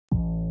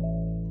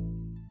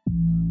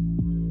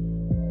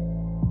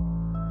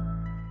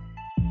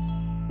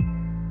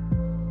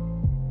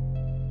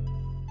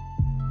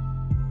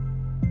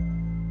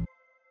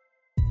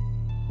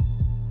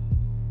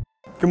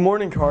Good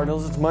morning,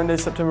 Cardinals. It's Monday,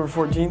 September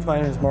 14th.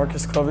 My name is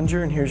Marcus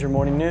Clevenger, and here's your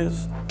morning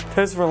news.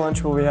 Today for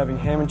lunch, we'll be having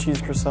ham and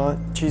cheese croissant,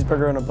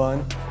 cheeseburger in a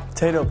bun,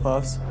 potato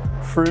puffs,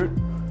 fruit,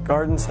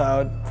 garden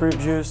salad, fruit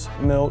juice,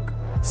 milk.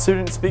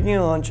 Students, speaking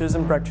of lunches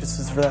and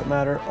breakfasts for that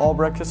matter, all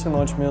breakfast and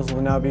lunch meals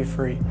will now be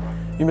free.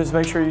 You must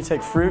make sure you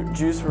take fruit,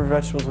 juice, or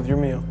vegetables with your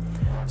meal.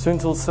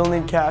 Students will still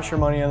need cash or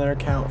money on their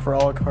account for a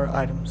la carte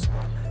items.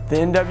 The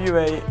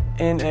NWA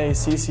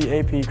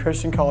NACCAP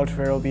Christian College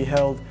Fair will be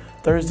held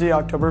Thursday,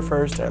 October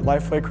 1st at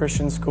Lifeway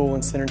Christian School in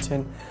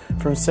Centerton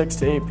from 6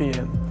 to 8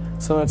 p.m.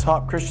 Some of the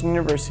top Christian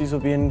universities will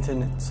be in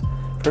attendance.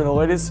 For the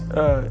latest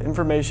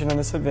information on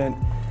this event,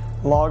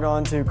 log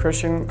on to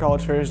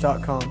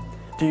ChristianCollegeFairs.com.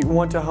 Do you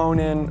want to hone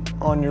in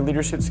on your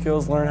leadership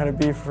skills, learn how to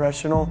be a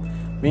professional,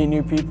 meet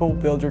new people,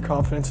 build your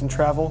confidence, and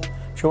travel?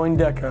 Join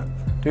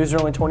DECA. Dues are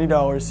only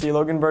 $20. See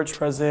Logan Birch,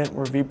 President,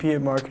 or VP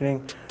of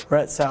Marketing,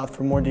 Rhett South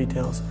for more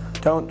details.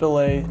 Don't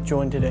delay,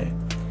 join today.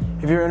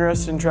 If you're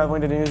interested in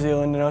traveling to New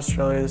Zealand and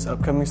Australia this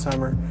upcoming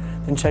summer,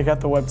 then check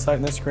out the website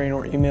on the screen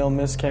or email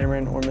Ms.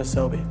 Cameron or Ms.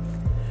 Selby.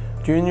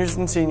 Juniors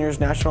and seniors,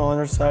 National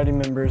Honor Society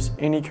members,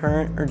 any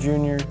current or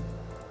junior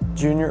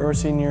or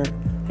senior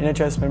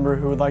NHS member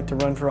who would like to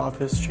run for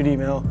office should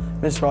email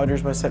Ms.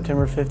 Rogers by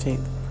September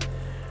 15th.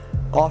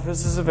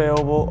 Offices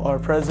available are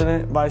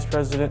President, Vice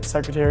President,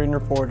 Secretary, and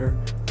Reporter.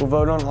 We'll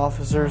vote on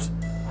officers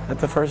at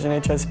the first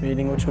NHS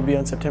meeting, which will be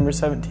on September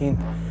 17th.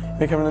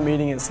 You may come to the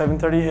meeting at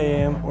 7:30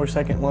 a.m. or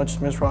second lunch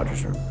to Ms.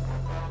 Rogers' room.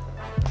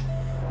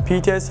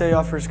 PTSA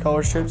offers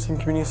scholarships and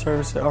community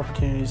service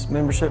opportunities.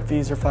 Membership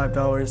fees are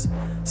 $5.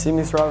 See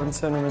Ms.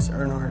 Robinson or Ms.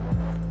 Earnhardt.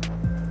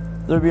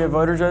 There will be a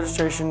voters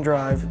registration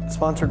drive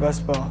sponsored by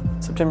SPA,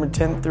 September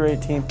 10th through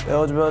 18th. The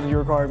eligibility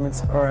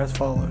requirements are as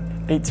follows.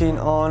 18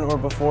 on or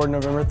before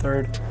November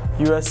 3rd,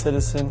 U.S.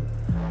 citizen.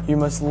 You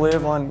must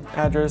live on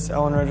address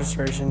Allen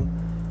registration.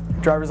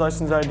 Driver's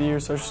license ID or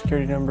social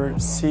security number.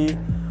 See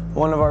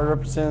one of our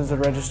representatives to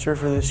register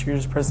for this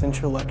year's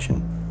presidential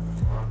election.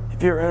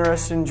 If you're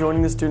interested in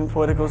joining the Student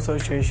Political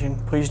Association,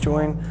 please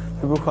join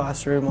Google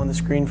Classroom on the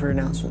screen for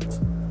announcements.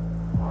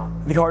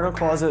 The Cardinal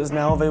Closet is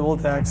now available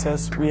to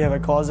access. We have a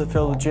closet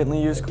filled with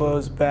gently used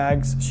clothes,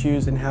 bags,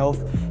 shoes, and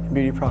health and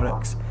beauty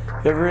products.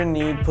 If you're ever in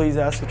need, please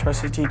ask a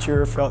trusted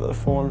teacher or fill out the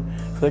form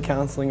for the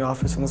counseling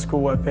office on the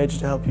school webpage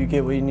to help you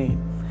get what you need.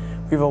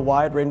 We have a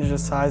wide range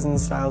of sizes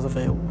and styles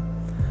available.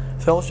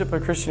 Fellowship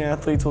of Christian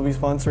Athletes will be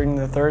sponsoring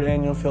the 3rd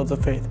Annual Fields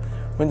of Faith,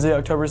 Wednesday,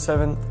 October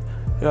 7th,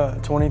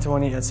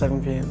 2020 at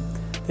 7 p.m.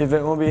 The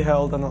event will be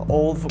held on the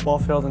old football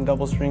field in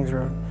Double Springs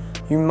Road.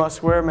 You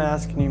must wear a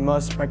mask and you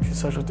must practice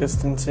social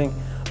distancing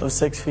of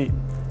 6 feet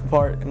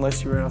apart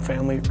unless you are in a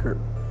family group.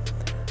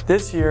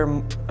 This year,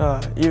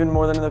 even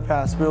more than in the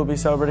past, we will be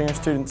celebrating our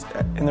students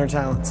and their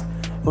talents.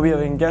 We'll be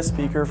having a guest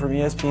speaker from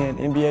ESPN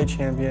NBA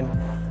champion,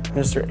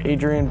 Mr.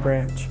 Adrian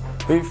Branch.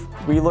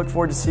 We look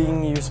forward to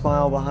seeing you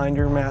smile behind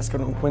your mask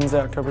on Wednesday,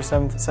 October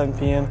 7th at 7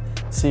 p.m.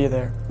 See you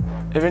there.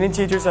 If any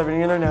teachers have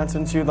any other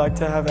announcements you'd like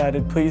to have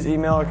added, please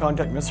email or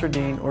contact Mr.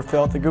 Dean or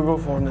fill out the Google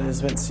form that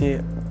has been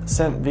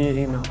sent via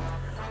email.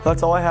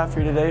 That's all I have for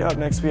you today. Up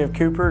next, we have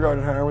Cooper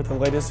Gardenhire with the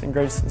latest and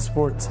greatest in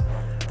sports.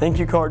 Thank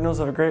you, Cardinals.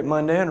 Have a great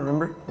Monday, and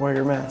remember, wear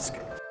your mask.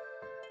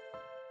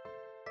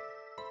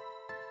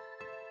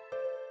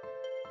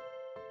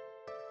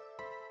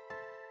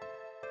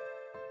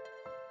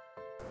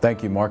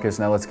 Thank you, Marcus.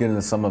 Now let's get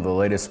into some of the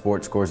latest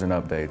sports scores and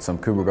updates. I'm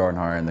Cooper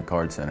Gardenhire in the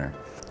Card Center.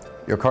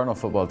 Your Cardinal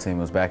football team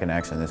was back in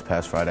action this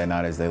past Friday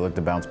night as they looked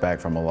to bounce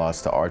back from a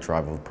loss to arch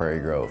rival Prairie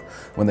Grove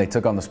when they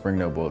took on the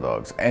Springdale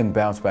Bulldogs, and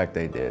bounce back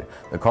they did.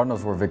 The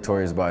Cardinals were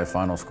victorious by a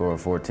final score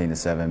of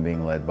 14-7,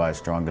 being led by a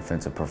strong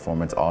defensive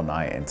performance all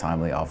night and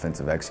timely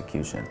offensive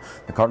execution.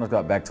 The Cardinals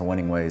got back to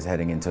winning ways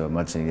heading into a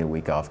much-needed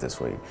week off this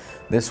week.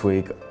 This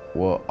week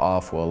will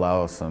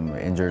allow some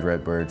injured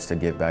Redbirds to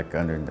get back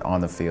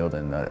on the field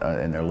and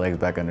their legs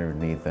back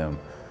underneath them,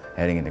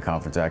 heading into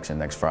conference action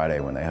next Friday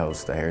when they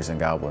host the Harrison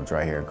Goblins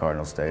right here in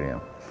Cardinal Stadium.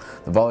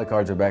 The Volley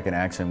Cards are back in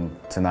action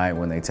tonight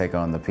when they take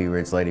on the Pea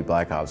Ridge Lady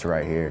Blackhawks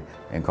right here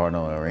in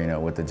Cardinal Arena,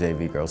 with the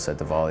JV girls set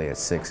to volley at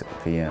 6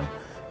 p.m.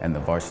 and the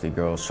varsity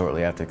girls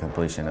shortly after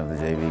completion of the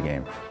JV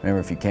game. Remember,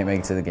 if you can't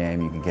make it to the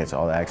game, you can catch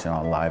all the action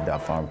on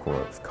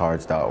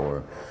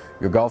live.farmcards.org.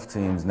 Your golf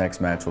team's next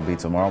match will be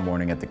tomorrow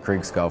morning at the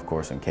Creeks Golf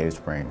Course in Cave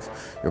Springs.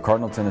 Your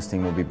Cardinal tennis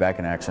team will be back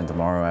in action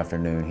tomorrow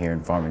afternoon here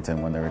in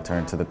Farmington when they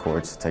return to the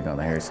courts to take on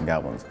the Harrison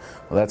Goblins.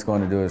 Well, that's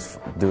going to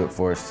do it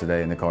for us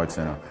today in the Card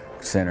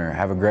Center.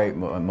 Have a great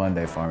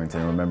Monday,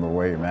 Farmington. Remember,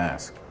 wear your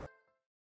mask.